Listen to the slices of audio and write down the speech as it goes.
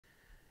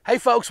Hey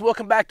folks,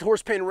 welcome back to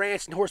Horsepen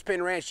Ranch and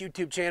Horsepen Ranch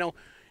YouTube channel.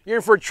 You're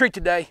in for a treat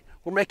today.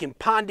 We're making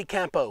pan de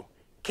campo,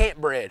 camp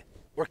bread,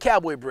 or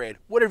cowboy bread,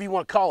 whatever you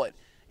want to call it.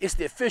 It's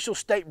the official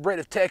state bread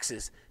of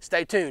Texas.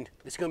 Stay tuned,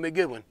 it's going to be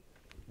a good one.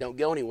 Don't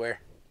go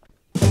anywhere.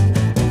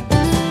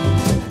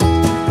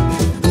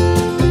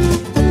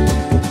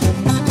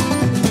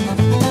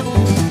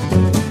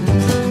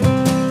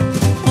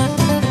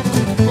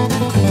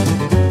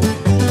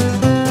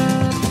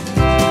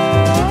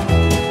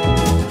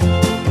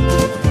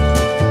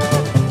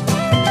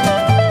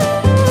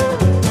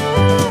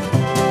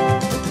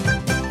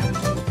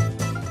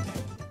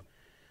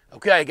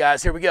 Okay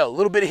guys, here we go. A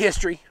little bit of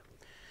history.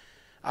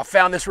 I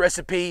found this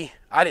recipe.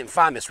 I didn't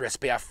find this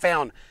recipe. I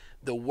found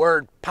the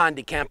word pan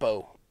de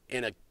campo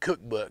in a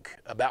cookbook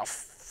about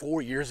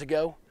 4 years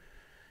ago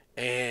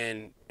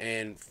and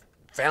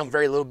found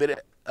very little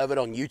bit of it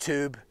on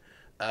YouTube.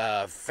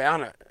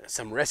 Found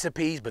some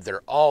recipes, but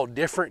they're all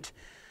different.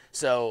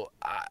 So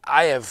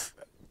I have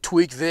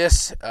tweaked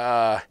this.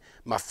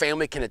 My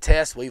family can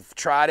attest. We've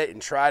tried it in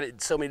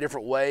so many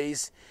different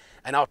ways.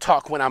 And I'll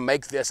talk when I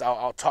make this,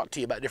 I'll talk to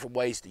you about different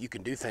ways that you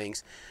can do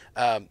things.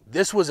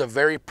 This was a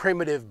very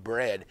primitive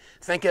bread.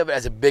 Think of it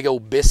as a big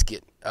old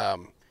biscuit.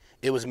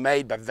 It was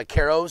made by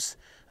vaqueros,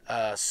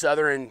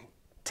 southern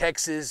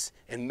Texas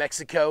and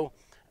Mexico,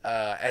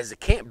 as a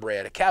camp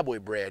bread, a cowboy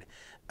bread.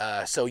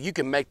 So you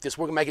can make this.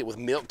 We're gonna make it with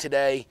milk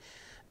today.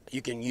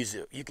 You can use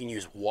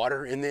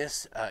water in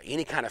this,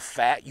 any kind of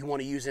fat you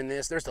want to use in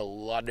this. There's a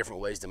lot of different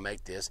ways to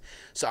make this.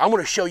 So I'm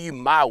going to show you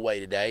my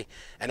way today,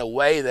 and a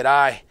way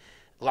that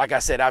like I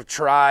said, I've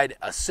tried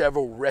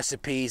several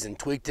recipes and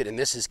tweaked it, and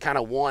this is kind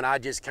of one I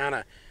just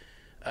kind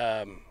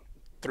of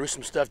threw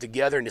some stuff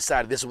together and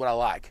decided this is what I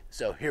like.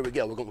 So here we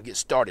go. We're going to get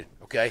started,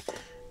 okay?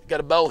 Got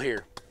a bowl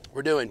here.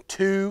 We're doing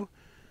 2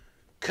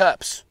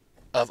 cups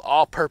of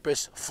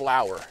all-purpose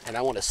flour, and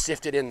I want to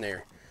sift it in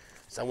there.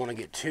 So I want to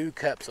get 2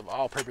 cups of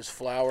all-purpose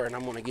flour, and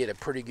I'm going to get a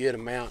pretty good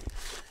amount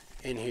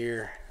in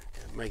here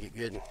and make it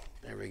good.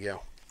 There we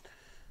go.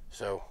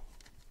 So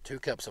 2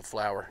 cups of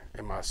flour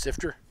in my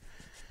sifter.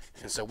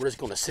 And so we're just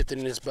going to sift it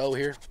in this bowl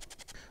here.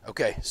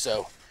 Okay,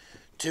 so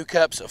 2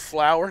 cups of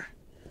flour.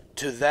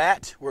 To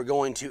that, we're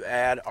going to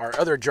add our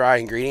other dry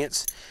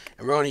ingredients.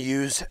 And we're going to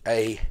use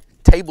a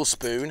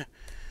tablespoon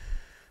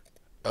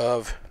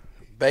of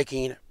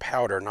baking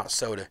powder, not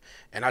soda.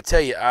 And I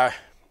tell you, I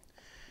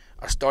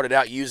started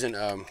out using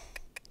a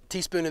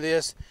teaspoon of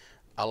this.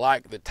 I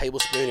like the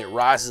tablespoon. It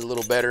rises a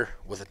little better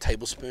with a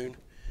tablespoon.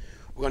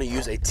 We're going to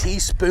use a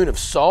teaspoon of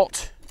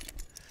salt.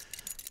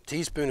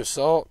 Teaspoon of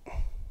salt.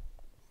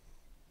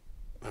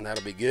 And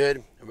that'll be good.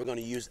 And we're going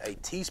to use a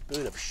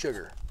teaspoon of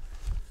sugar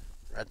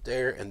right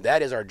there. And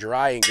that is our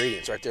dry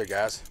ingredients right there,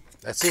 guys.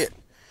 That's it.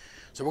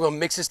 So we're going to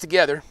mix this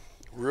together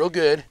real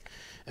good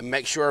and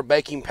make sure our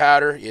baking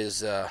powder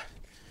is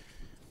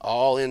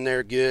all in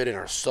there good, and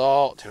our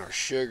salt and our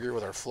sugar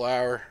with our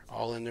flour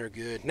all in there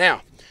good.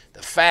 Now,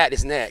 the fat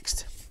is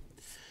next.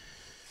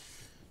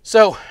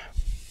 So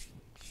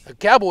a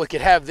cowboy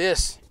could have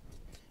this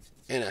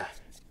in a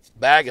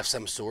bag of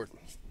some sort,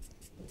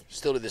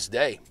 still to this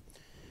day.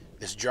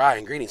 This dry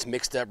ingredients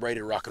mixed up,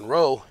 ready to rock and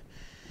roll,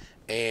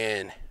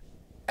 and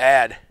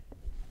add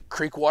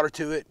creek water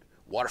to it,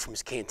 water from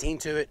his canteen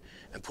to it.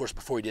 And of course,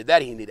 before he did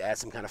that, he needed to add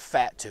some kind of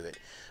fat to it.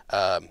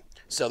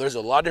 So there's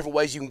a lot of different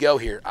ways you can go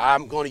here.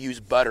 I'm going to use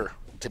butter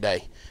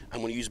today.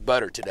 I'm going to use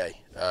butter today.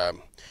 I'm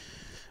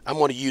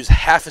going to use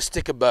half a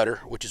stick of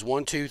butter, which is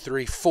 1, 2,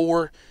 3,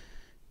 4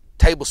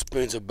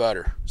 tablespoons of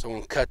butter. So I'm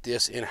going to cut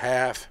this in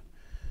half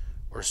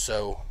or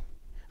so.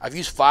 I've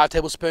used 5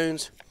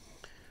 tablespoons.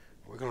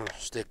 We're going to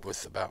stick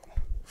with about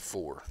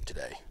 4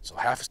 today. So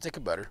half a stick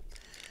of butter.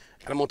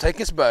 And I'm going to take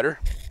this butter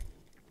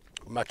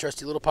with my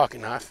trusty little pocket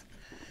knife,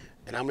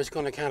 and I'm just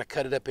going to kind of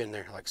cut it up in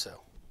there like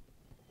so.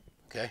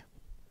 Okay?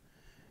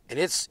 And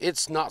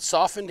it's not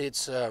softened.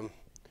 It's a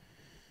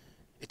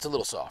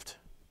little soft.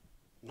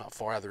 Not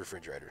far out of the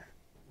refrigerator.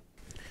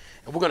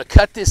 And we're going to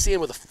cut this in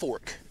with a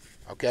fork.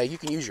 Okay? You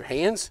can use your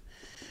hands.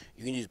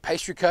 You can use a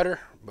pastry cutter,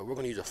 but we're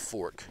going to use a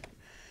fork.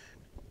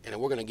 And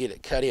we're going to get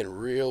it cut in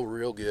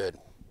real good.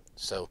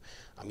 So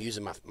I'm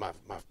using my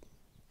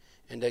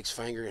index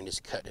finger and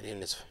just cutting it in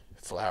this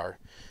flour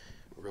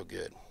real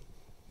good.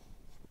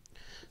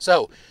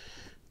 So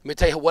let me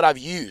tell you what I've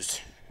used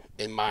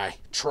in my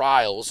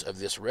trials of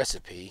this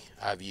recipe.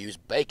 I've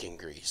used bacon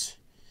grease,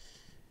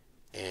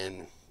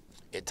 and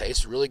it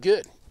tastes really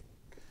good,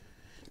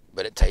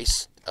 but it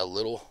tastes a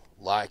little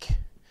like,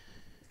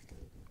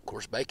 of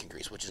course, bacon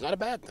grease, which is not a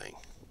bad thing.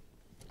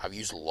 I've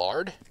used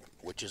lard,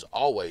 which is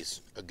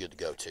always a good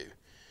go-to.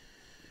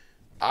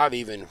 I've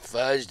even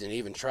fudged and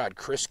even tried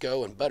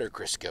Crisco and butter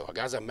Crisco.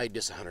 Guys, I've made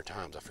this 100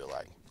 times, I feel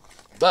like.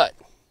 But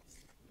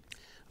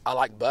I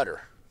like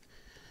butter.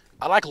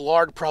 I like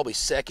lard probably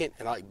second,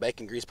 and I like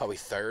bacon grease probably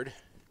third.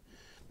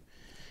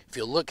 If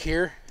you look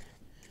here,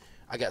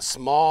 I got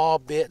small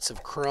bits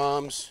of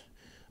crumbs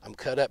I'm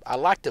cut up. I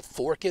like to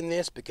fork in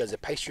this because the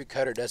pastry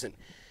cutter doesn't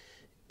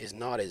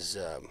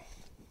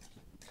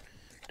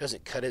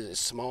cut it as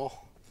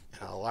small. And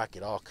I like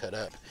it all cut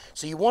up.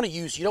 So you want to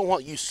use, you don't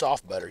want to use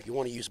soft butter. You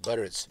want to use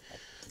butter that's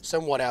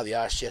somewhat out of the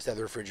ice chest, out of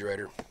the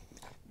refrigerator.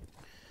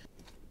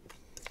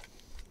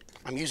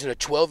 I'm using a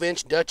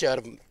 12-inch Dutch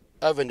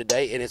oven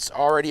today, and it's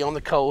already on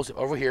the coals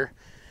over here.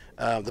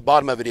 The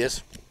bottom of it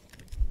is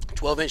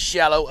 12-inch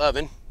shallow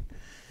oven.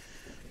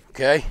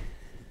 Okay.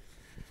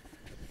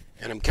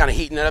 And I'm kind of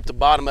heating it up the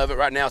bottom of it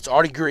right now. It's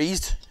already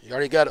greased. You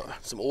already got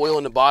some oil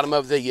in the bottom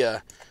of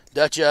the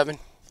Dutch oven.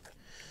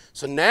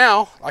 So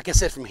now, like I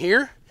said, from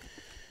here,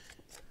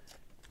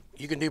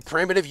 you can do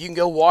primitive, you can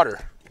go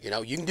water. You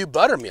know, you can do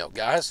buttermilk,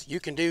 guys.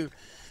 You can do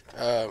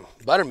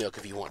buttermilk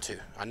if you want to.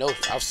 I know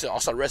I've saw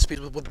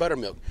recipes with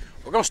buttermilk.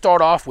 We're going to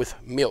start off with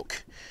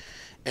milk.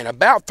 And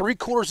about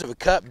 3/4 of a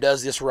cup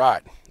does this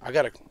right. I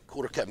got a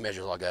 1/4 cup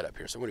measure I got up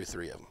here, so I'm going to do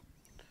 3 of them.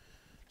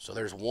 So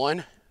there's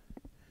 1,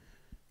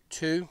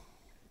 2,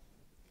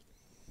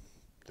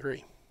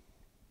 3.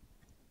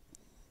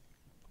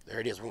 There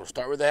it is. We're going to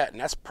start with that, and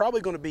that's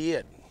probably going to be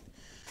it.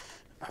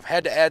 I've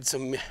had to add a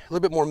little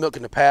bit more milk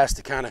in the past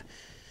to kind of,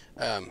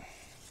 I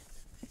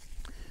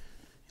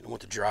don't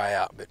want to dry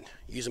out, but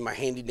using my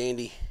handy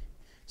dandy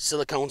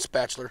silicone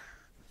spatula.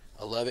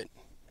 I love it.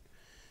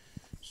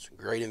 It's a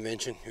great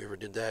invention, whoever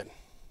did that.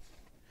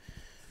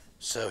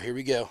 So here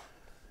we go.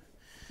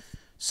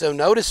 So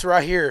notice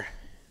right here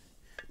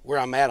where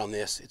I'm at on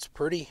this. It's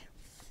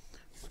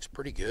looks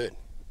pretty good.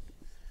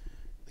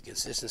 The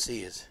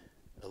consistency is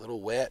a little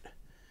wet,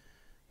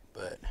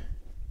 but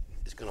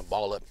it's going to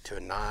ball up to a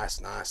nice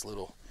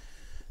little,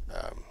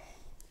 tell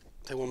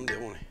you what I'm going to do.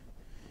 I want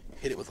to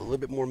hit it with a little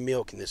bit more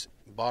milk in this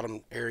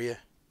bottom area.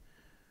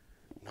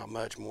 Not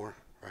much more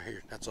right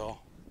here, that's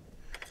all.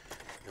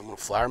 I'm going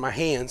to flour my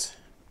hands,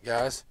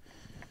 guys.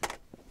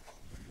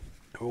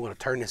 And we're going to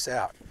turn this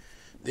out.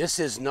 This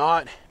is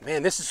not,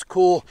 man, this is a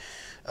cool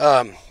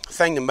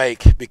thing to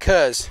make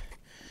because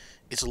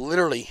it's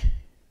literally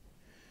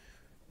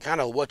kind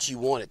of what you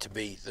want it to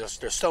be.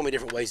 There's so many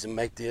different ways to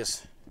make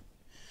this.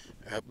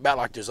 About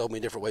like there's so many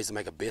different ways to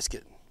make a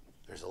biscuit.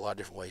 There's a lot of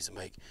different ways to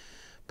make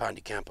pan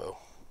de campo.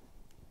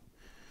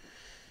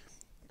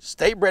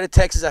 State bread of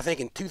Texas, I think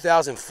in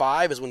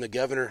 2005 is when the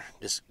governor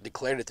just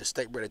declared it the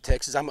state bread of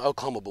Texas. I'm an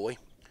Oklahoma boy,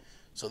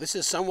 so this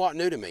is somewhat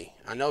new to me.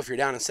 I know if you're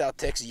down in South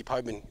Texas, you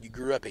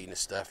grew up eating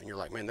this stuff, and you're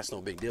like, man, that's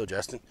no big deal,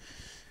 Justin.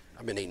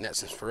 I've been eating that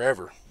since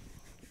forever.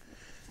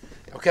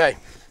 Okay,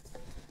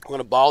 I'm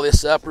gonna ball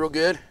this up real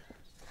good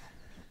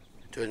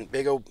to a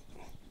big old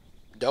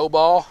dough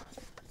ball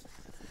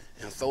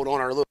and throw it on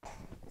our little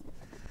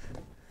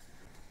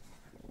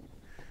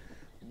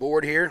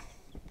board here.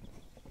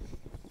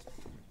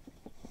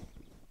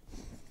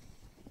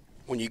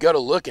 When you go to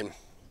looking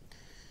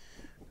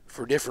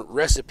for different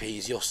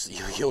recipes,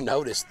 you'll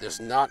notice there's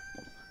not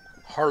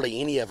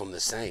hardly any of them the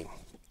same.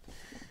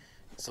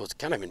 So it's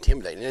kind of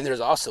intimidating. And then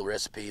there's also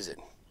recipes that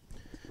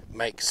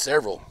make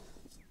several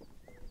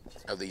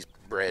of these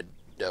bread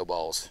dough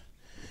balls.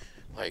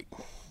 Like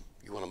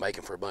you want to make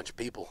them for a bunch of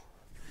people.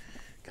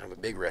 Kind of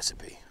a big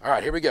recipe. All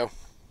right, here we go.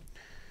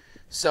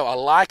 So I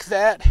like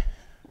that.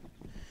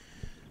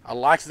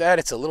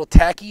 It's a little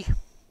tacky,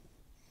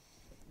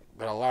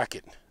 but I like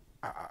it.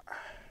 I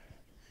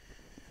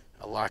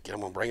like it.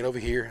 I'm going to bring it over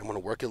here. I'm going to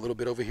work it a little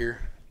bit over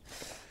here.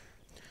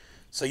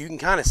 So you can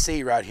kind of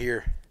see right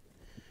here.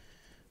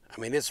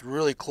 I mean, it's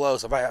really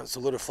close. I've got a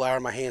little flour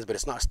in my hands, but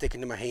it's not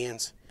sticking to my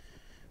hands.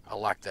 I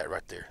like that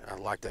right there. I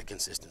like that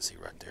consistency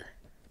right there.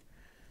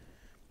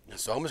 And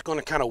so I'm just going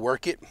to kind of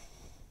work it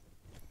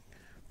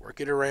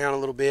around a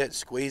little bit,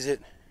 squeeze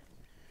it.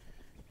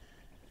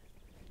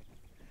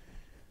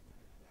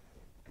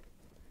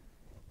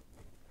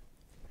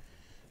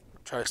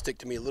 Try to stick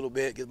to me a little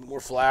bit, get a bit more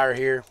flour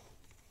here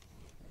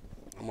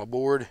on my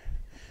board,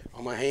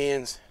 on my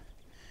hands.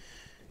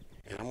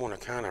 And I'm going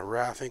to kind of,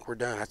 I think we're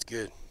done. That's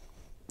good.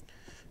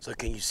 So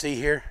can you see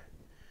here?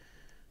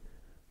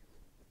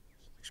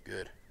 Looks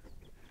good.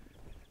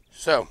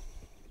 So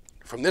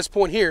from this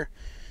point here,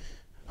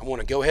 I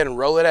want to go ahead and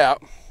roll it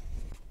out.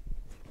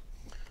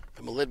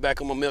 Put my lid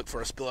back on my milk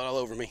before I spill it all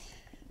over me.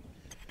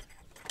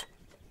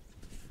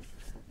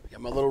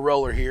 Got my little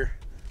roller here.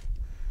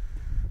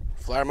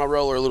 Flour my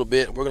roller a little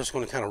bit. We're just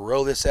going to kind of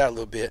roll this out a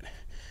little bit.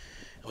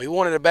 And we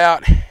want it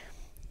about, you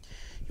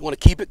want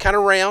to keep it kind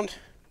of round.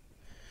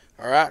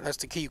 All right, that's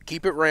the key.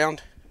 Keep it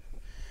round.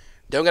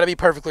 Don't got to be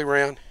perfectly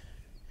round.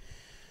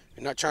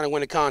 You're not trying to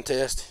win a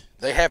contest.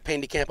 They have pan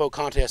de campo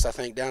contests, I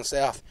think, down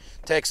south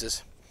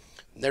Texas.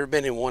 Never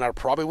been in one. I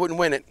probably wouldn't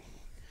win it.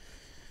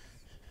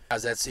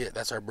 Guys, that's it.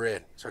 That's our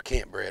bread. It's our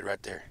camp bread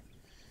right there.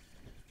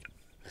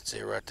 That's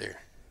it right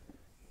there.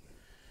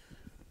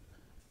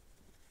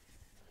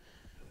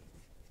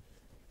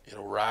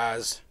 It'll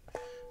rise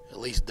at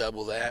least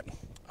double that.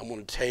 I'm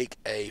going to take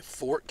a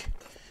fork.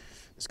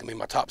 It's going to be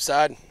my top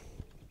side.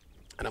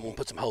 And I'm going to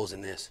put some holes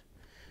in this.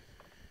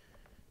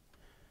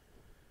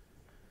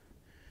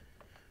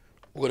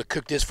 We're going to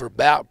cook this for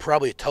about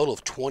probably a total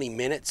of 20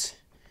 minutes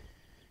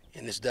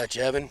in this Dutch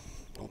oven.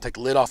 I'm going to take the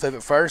lid off of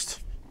it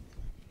first.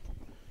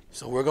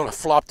 So we're going to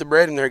flop the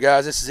bread in there,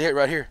 guys. This is it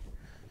right here.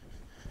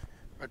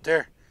 Right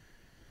there.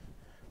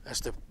 That's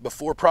the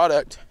before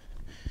product.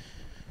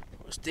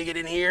 We'll stick it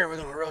in here. We're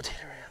gonna rotate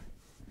it around.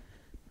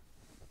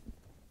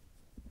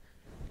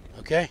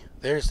 Okay,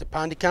 there's the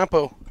pan de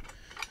campo.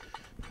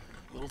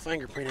 Little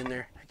fingerprint in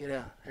there. Take it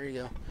out. There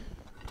you go.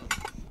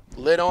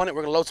 Lid on it.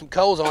 We're gonna load some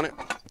coals on it.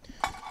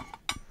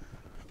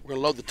 We're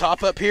gonna load the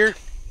top up here.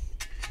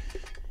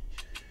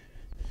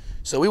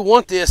 So we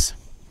want this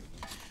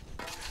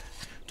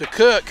to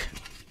cook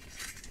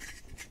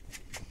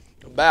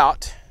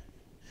about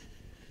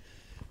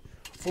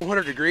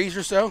 400 degrees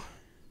or so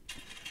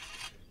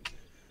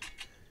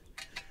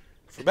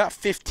for about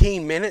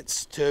 15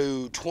 minutes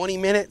to 20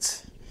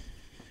 minutes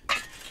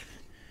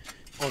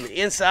on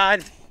the inside.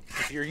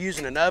 If you're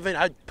using an oven,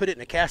 I'd put it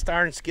in a cast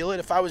iron skillet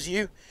if I was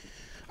you.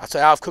 That's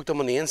how I've cooked them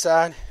on the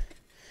inside.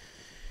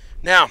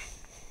 Now,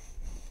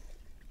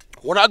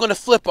 we're not going to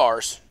flip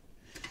ours.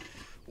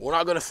 We're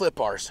not going to flip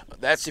ours.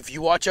 That's if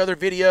you watch other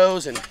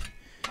videos and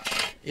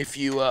if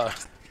you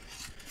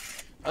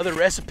other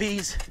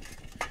recipes,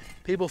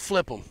 people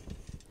flip them.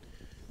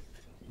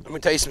 I'm going to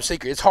tell you some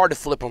secret. It's hard to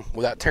flip them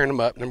without tearing them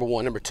up, number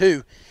one. Number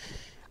two,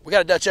 we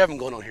got a Dutch oven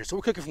going on here, so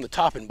we're cooking from the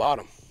top and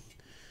bottom.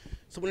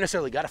 So we don't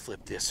necessarily got to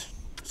flip this,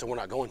 so we're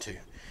not going to.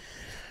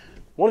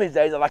 One of these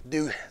days, I'd like to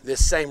do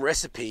this same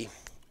recipe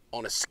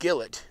on a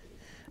skillet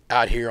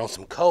out here on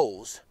some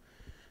coals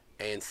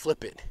and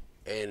flip it,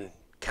 and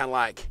kind of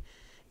like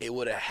it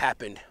would have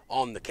happened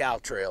on the cow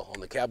trail, on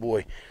the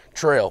cowboy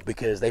trail,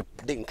 because they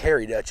didn't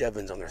carry Dutch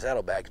ovens on their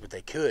saddlebags, but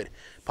they could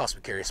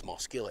possibly carry a small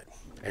skillet.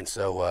 And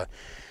so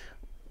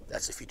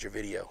that's a future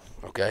video,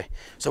 okay?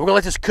 So we're gonna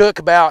let this cook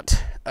about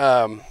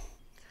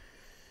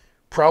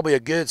probably a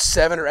good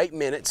 7 or 8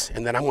 minutes,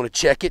 and then I'm gonna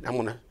check it. I'm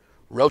gonna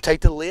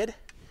rotate the lid,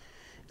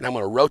 and I'm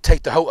gonna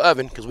rotate the whole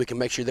oven because we can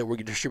make sure that we're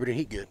distributing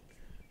heat good.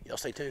 Y'all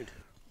stay tuned.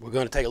 We're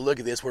gonna take a look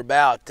at this. We're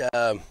about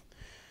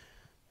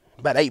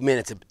 8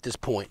 minutes at this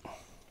point.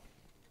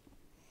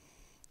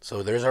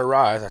 So there's our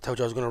rise. I told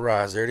you I was going to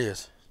rise. There it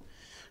is.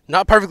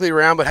 Not perfectly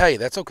round, but hey,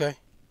 that's okay.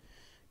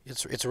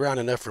 It's round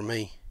enough for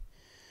me.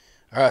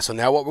 All right, so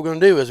now what we're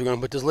going to do is we're going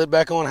to put this lid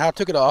back on. How I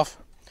took it off.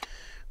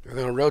 We're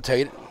going to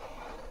rotate it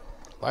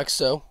like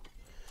so.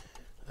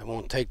 I'm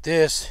going to take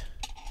this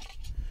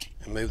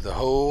and move the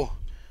hole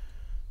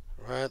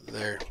right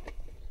there.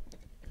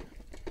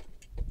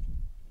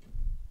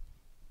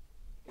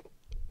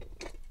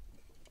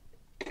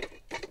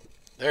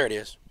 There it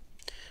is.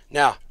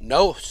 Now,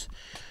 notice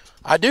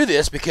I do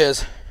this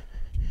because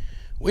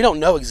we don't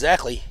know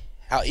exactly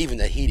how even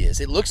that heat is.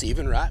 It looks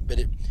even, right? But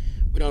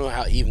we don't know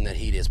how even that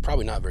heat is.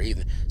 Probably not very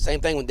even. Same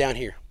thing with down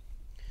here.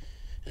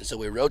 And so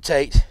we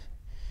rotate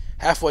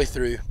halfway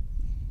through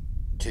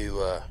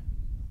to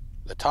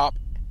the top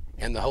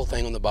and the whole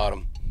thing on the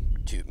bottom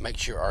to make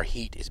sure our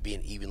heat is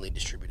being evenly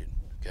distributed.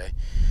 Okay?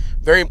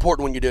 Very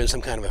important when you're doing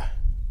some kind of a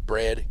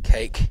bread,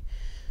 cake,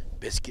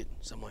 biscuit,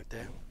 something like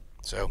that.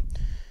 So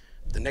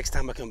the next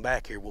time I come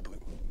back here, we'll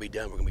be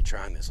done. We're going to be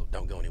trying this, so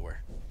don't go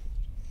anywhere.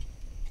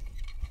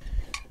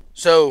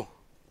 So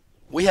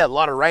we had a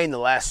lot of rain the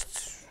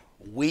last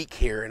week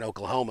here in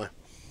Oklahoma,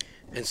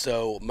 and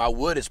so my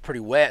wood is pretty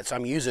wet, so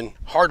I'm using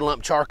hard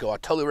lump charcoal. I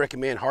totally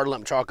recommend hard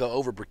lump charcoal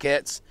over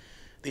briquettes.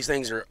 These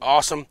things are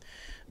awesome.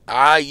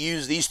 I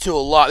use these two a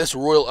lot. This is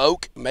Royal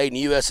Oak, made in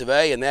the U.S. of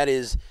A., and that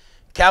is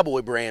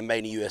Cowboy brand, made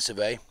in the U.S. of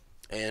A.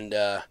 And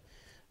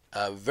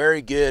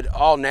very good,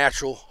 all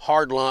natural,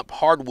 hard lump,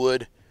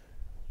 hardwood,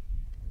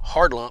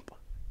 hard lump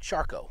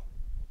charcoal.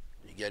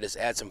 You gotta just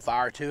add some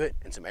fire to it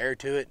and some air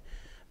to it,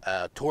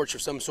 torch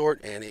of some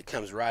sort, and it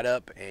comes right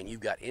up, and you've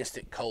got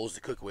instant coals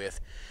to cook with.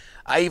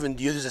 I even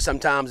use it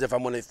sometimes if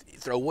I'm going to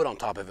throw wood on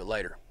top of it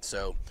later.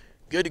 So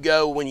good to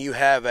go when you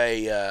have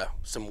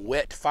some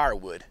wet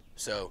firewood.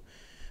 So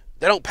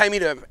they don't pay me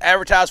to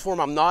advertise for them.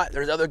 I'm not.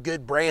 There's other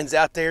good brands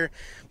out there.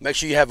 Make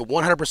sure you have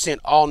 100%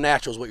 all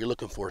natural is what you're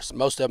looking for. So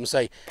most of them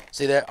say,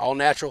 see that, all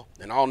natural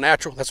and all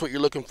natural. That's what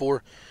you're looking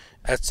for.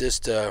 That's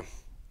just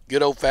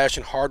good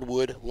old-fashioned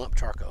hardwood lump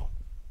charcoal.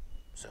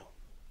 So,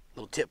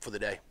 little tip for the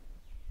day.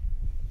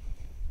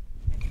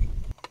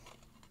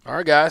 All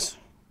right, guys.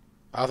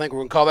 I think we're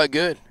going to call that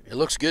good. It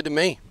looks good to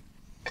me.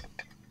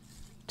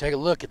 Take a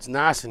look. It's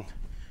nice and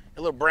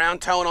a little brown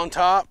tone on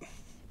top.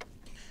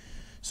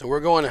 So we're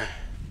going to,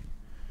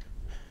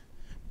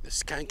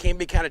 this can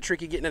be kind of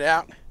tricky getting it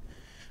out.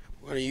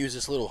 We're going to use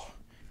this little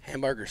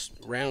hamburger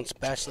round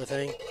spatula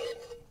thing.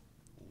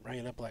 Bring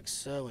it up like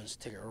so and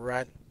stick it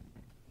right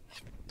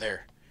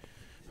there.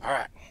 All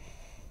right.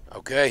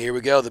 Okay, here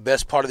we go. The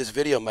best part of this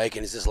video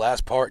making is this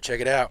last part.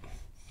 Check it out.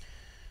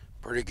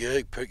 Pretty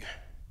good.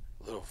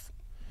 Little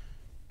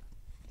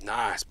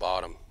nice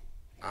bottom.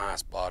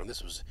 Nice bottom.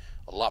 This was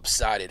a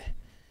lopsided,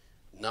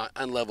 not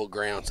unlevel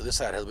ground. So this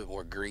side has a bit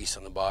more grease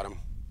on the bottom,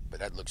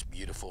 but that looks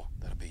beautiful.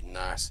 That'll be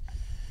nice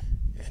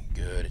and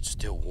good. It's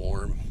still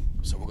warm.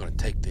 So we're going to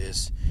take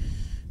this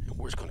and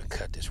we're just going to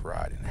cut this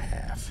right in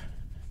half.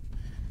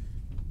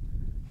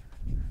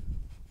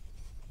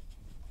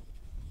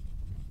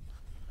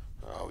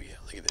 Oh yeah,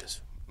 look at this.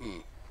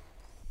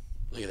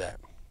 Look at that.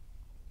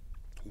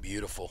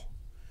 Beautiful.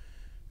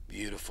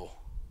 Beautiful.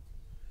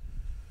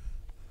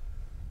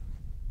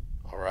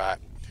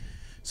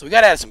 So we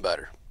got to add some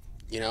butter.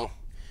 You know,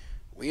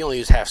 we only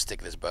use half stick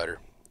of this butter,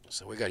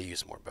 so we got to use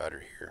some more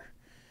butter here.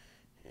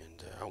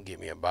 And I'll give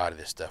me a bite of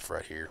this stuff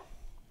right here.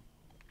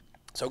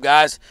 So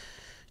guys,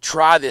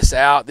 try this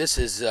out. This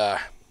is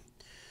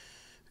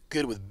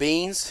good with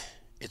beans.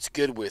 It's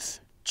good with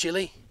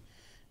chili.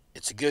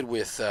 It's good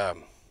with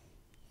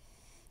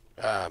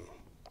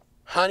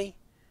honey,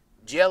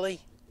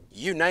 jelly,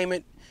 you name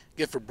it.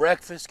 Good for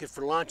breakfast, good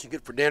for lunch, and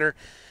good for dinner.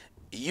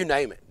 You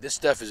name it. This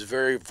stuff is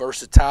very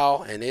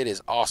versatile, and it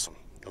is awesome.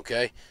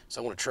 Okay,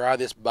 so I want to try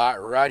this bite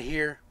right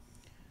here.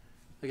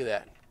 Look at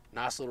that.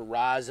 Nice little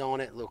rise on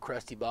it, a little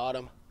crusty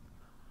bottom.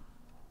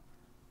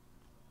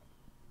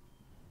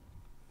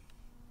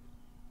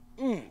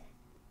 The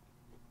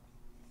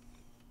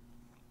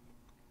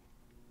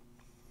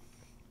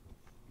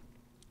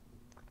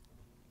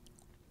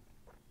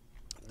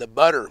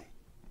butter,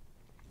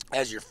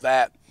 as your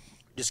fat,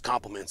 just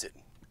complements it.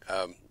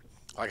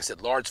 Like I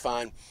said, lard's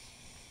fine.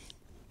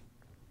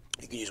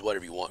 You can use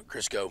whatever you want.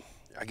 Crisco,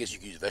 I guess you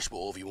could use vegetable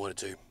oil if you wanted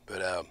to.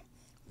 But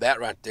that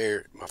right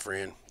there, my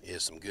friend,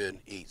 is some good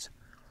eats.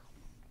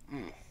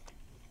 I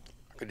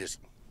could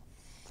just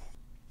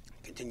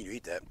continue to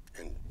eat that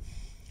and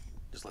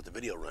just let the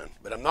video run.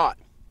 But I'm not.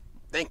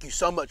 Thank you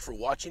so much for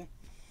watching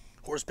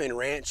Horsepen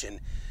Ranch and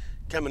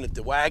coming at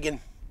the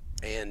wagon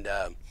and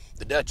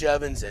the Dutch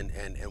ovens and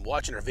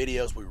watching our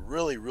videos. We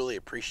really, really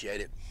appreciate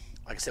it.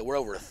 Like I said, we're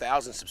over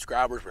 1,000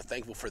 subscribers. We're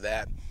thankful for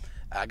that.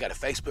 I got a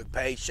Facebook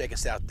page. Check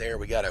us out there.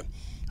 We got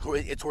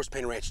it's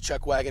Horsepen Ranch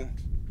Chuck Wagon,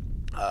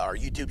 our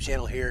YouTube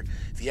channel here.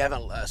 If you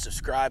haven't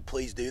subscribed,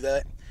 please do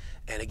that.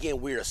 And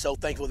again, we are so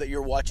thankful that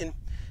you're watching.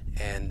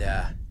 And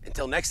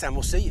until next time,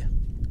 we'll see you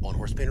on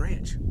Horsepen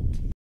Ranch.